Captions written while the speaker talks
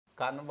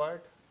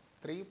convert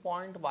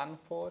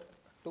 3.14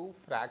 to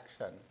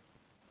fraction.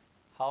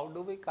 How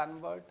do we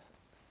convert?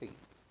 See,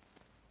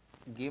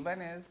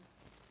 given is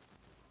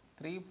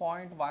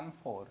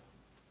 3.14.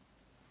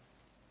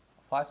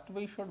 First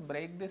we should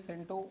break this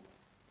into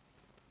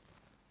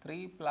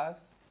 3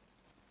 plus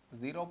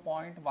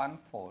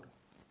 0.14.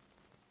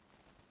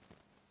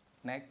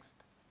 Next,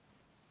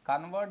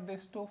 convert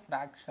this to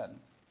fraction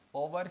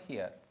over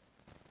here.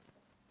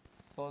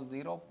 So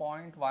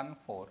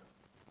 0.14.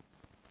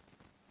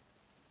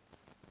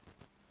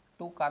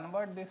 To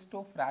convert this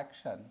to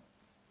fraction,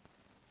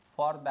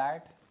 for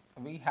that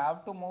we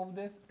have to move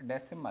this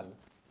decimal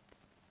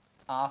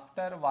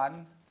after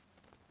 1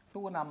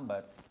 2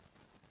 numbers.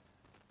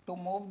 To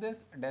move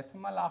this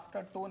decimal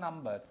after 2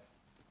 numbers,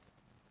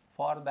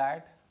 for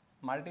that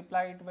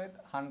multiply it with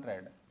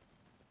 100.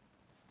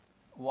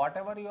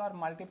 Whatever you are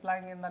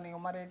multiplying in the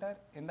numerator,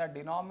 in the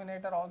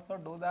denominator also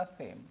do the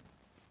same.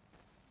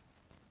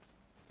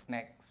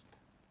 Next,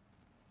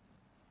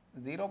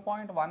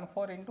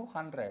 0.14 into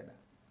 100,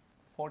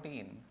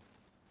 14.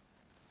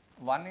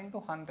 1 into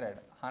 100,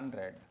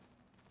 100.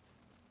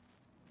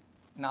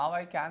 Now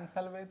I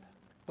cancel with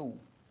 2.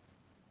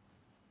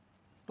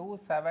 2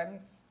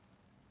 sevens,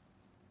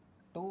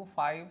 2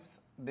 fives,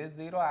 this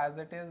 0 as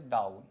it is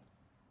down.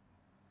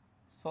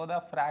 So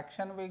the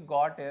fraction we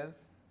got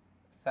is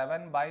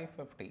 7 by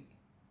 50.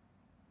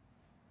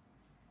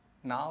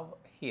 Now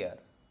here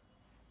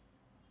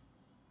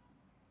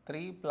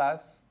 3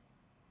 plus,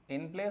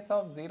 in place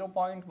of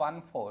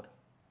 0.14,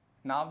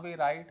 now we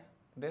write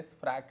this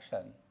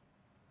fraction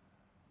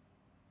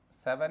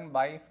 7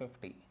 by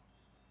 50.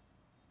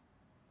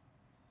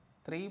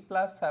 3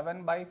 plus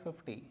 7 by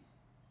 50.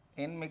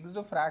 In mixed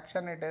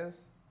fraction it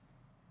is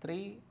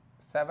 3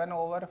 7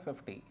 over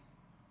 50,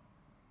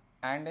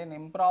 and in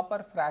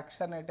improper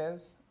fraction it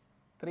is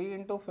 3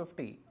 into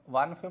 50,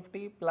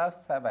 150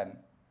 plus 7,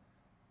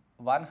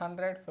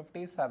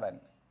 157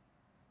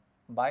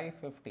 by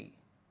 50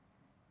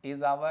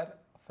 is our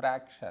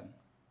fraction.